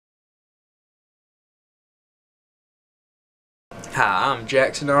Hi, I'm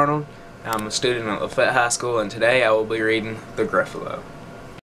Jackson Arnold. I'm a student at Lafayette High School, and today I will be reading the Gruffalo.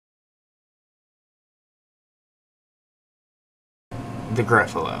 The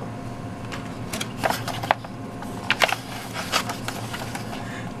Gruffalo.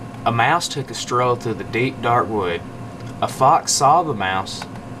 A mouse took a stroll through the deep, dark wood. A fox saw the mouse,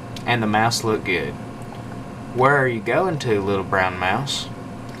 and the mouse looked good. "Where are you going to, little brown mouse?"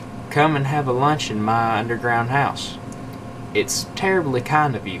 "Come and have a lunch in my underground house." "It's terribly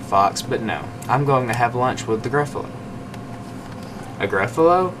kind of you, Fox, but no. I'm going to have lunch with the Gruffalo." A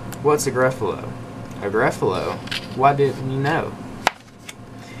Gruffalo? What's a Gruffalo? A Gruffalo? Why didn't you know?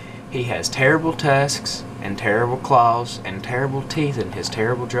 He has terrible tusks, and terrible claws, and terrible teeth in his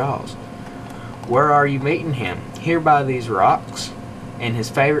terrible jaws. Where are you meeting him? Here by these rocks. And his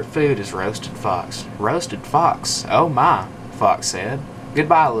favorite food is roasted fox. Roasted fox? Oh my, Fox said.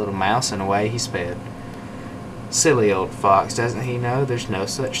 Goodbye, little mouse, and away he sped. Silly old fox, doesn't he know there's no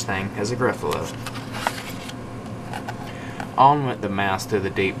such thing as a Gruffalo? On went the mouse through the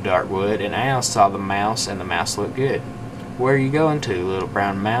deep dark wood, and Al saw the mouse, and the mouse looked good. "Where are you going to, little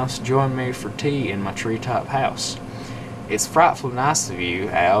brown mouse? Join me for tea in my treetop house." "It's frightful nice of you,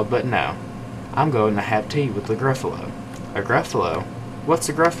 Al, but no. I'm going to have tea with the Gruffalo." A Gruffalo? What's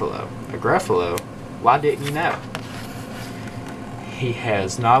a Gruffalo? A Gruffalo? Why didn't you know? He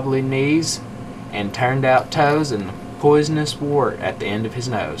has knobbly knees, and turned out toes, and a poisonous wart at the end of his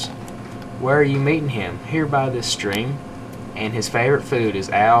nose. Where are you meeting him? Here by this stream. And his favorite food is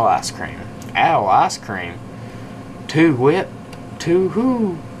owl ice cream. Owl ice cream? Too whip, too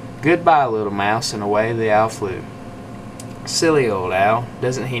hoo. Goodbye, little mouse, and away the owl flew. Silly old owl,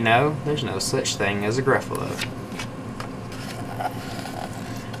 doesn't he know there's no such thing as a Gruffalo?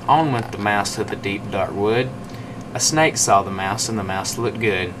 On went the mouse to the deep dark wood. A snake saw the mouse, and the mouse looked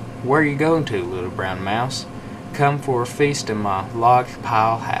good. Where are you going to, little brown mouse? Come for a feast in my log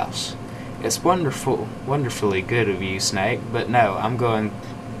pile house. It's wonderfully good of you, snake, but no, I'm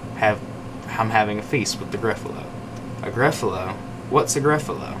having a feast with the Gruffalo. A Gruffalo? What's a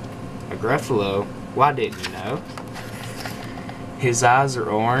Gruffalo? A Gruffalo? Why didn't you know? His eyes are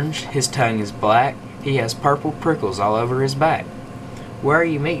orange, his tongue is black, he has purple prickles all over his back. Where are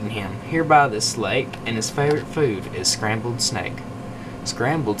you meeting him? Here by this lake, and his favorite food is scrambled snake.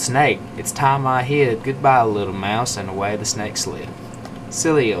 Scrambled snake, it's time I hid. Goodbye, little mouse, and away the snake slid.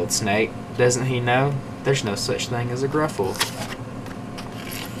 Silly old snake, doesn't he know there's no such thing as a Gruffalo?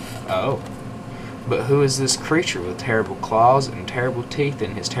 Oh, but who is this creature with terrible claws and terrible teeth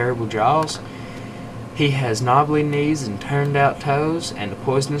in his terrible jaws? He has knobbly knees and turned out toes, and a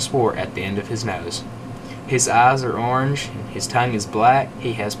poisonous wart at the end of his nose. His eyes are orange, and his tongue is black,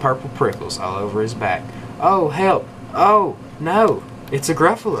 he has purple prickles all over his back. Oh, help! Oh, no! It's a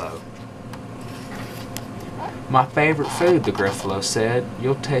Gruffalo! My favorite food, the Gruffalo said.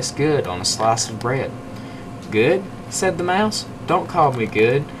 You'll taste good on a slice of bread. Good? Said the mouse. Don't call me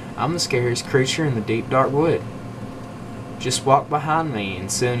good. I'm the scariest creature in the deep dark wood. Just walk behind me, and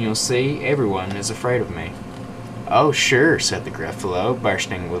soon you'll see everyone is afraid of me. Oh, sure, said the Gruffalo,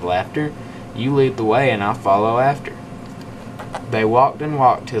 bursting with laughter. You lead the way, and I'll follow after. They walked and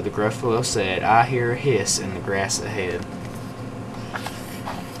walked till the Gruffalo said, I hear a hiss in the grass ahead.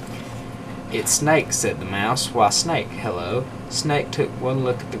 It's Snake, said the mouse. Why, Snake, hello. Snake took one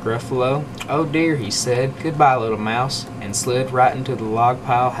look at the Gruffalo. Oh dear, he said. Goodbye, little mouse, and slid right into the log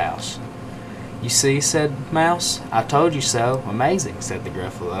pile house. You see, said Mouse, I told you so. Amazing, said the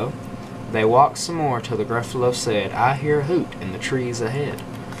Gruffalo. They walked some more till the Gruffalo said, I hear a hoot in the trees ahead.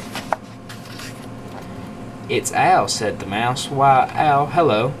 It's Owl, said the mouse. Why, Owl,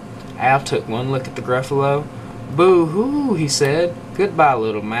 hello. Owl took one look at the Gruffalo. Boo-hoo, he said. Goodbye,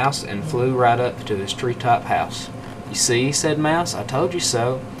 little mouse, and flew right up to his treetop house. You see, said Mouse, I told you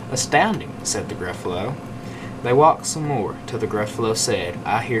so. Astounding, said the Gruffalo. They walked some more till the Gruffalo said,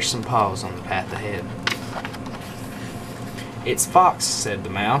 I hear some paws on the path ahead. It's Fox, said the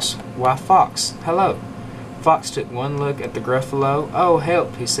mouse. Why, Fox, hello. Fox took one look at the Gruffalo. Oh,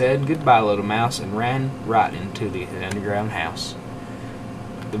 help, he said. Goodbye, little mouse, and ran right into the underground house.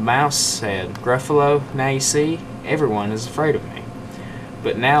 The mouse said, Gruffalo, now you see, everyone is afraid of me.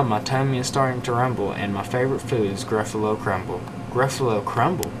 But now my tummy is starting to rumble, and my favorite food is Gruffalo crumble. Gruffalo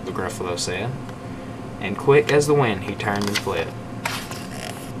crumble, the Gruffalo said. And quick as the wind he turned and fled.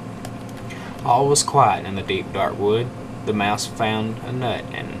 All was quiet in the deep dark wood. The mouse found a nut,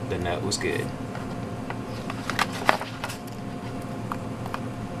 and the nut was good.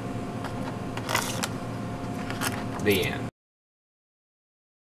 The end.